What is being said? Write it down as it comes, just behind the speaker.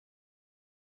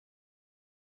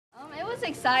It was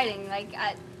exciting.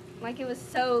 It was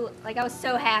so, I was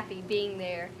so happy being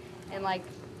there, and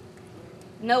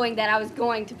knowing that I was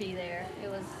going to be there. It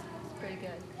was pretty good.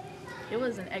 It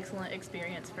was an excellent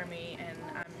experience for me, and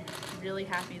I'm really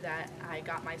happy that I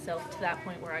got myself to that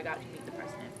point where I got to meet the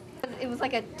president. It was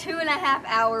like a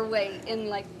 2.5-hour wait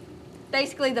in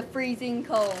basically the freezing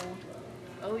cold.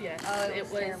 Oh yes, it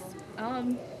was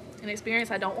terrible. An experience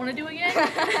I don't want to do again,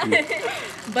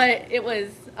 but it was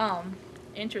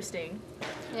interesting.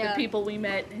 Yeah. The people we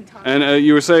met and talked. And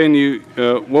you were saying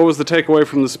what was the takeaway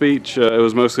from the speech? It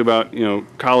was mostly about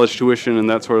college tuition and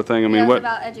that sort of thing. I mean, it was what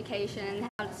about education and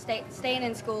how to staying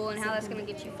in school and how that's going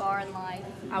to get you far in life.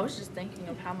 I was just thinking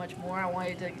of how much more I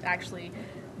wanted to actually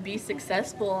be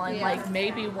successful and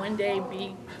maybe one day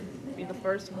be the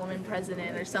first woman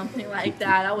president or something like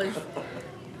that.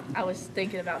 I was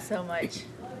thinking about so much.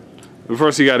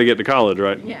 First, you got to get to college,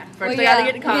 right? Yeah, first I got to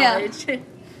get to college.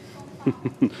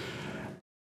 Yeah.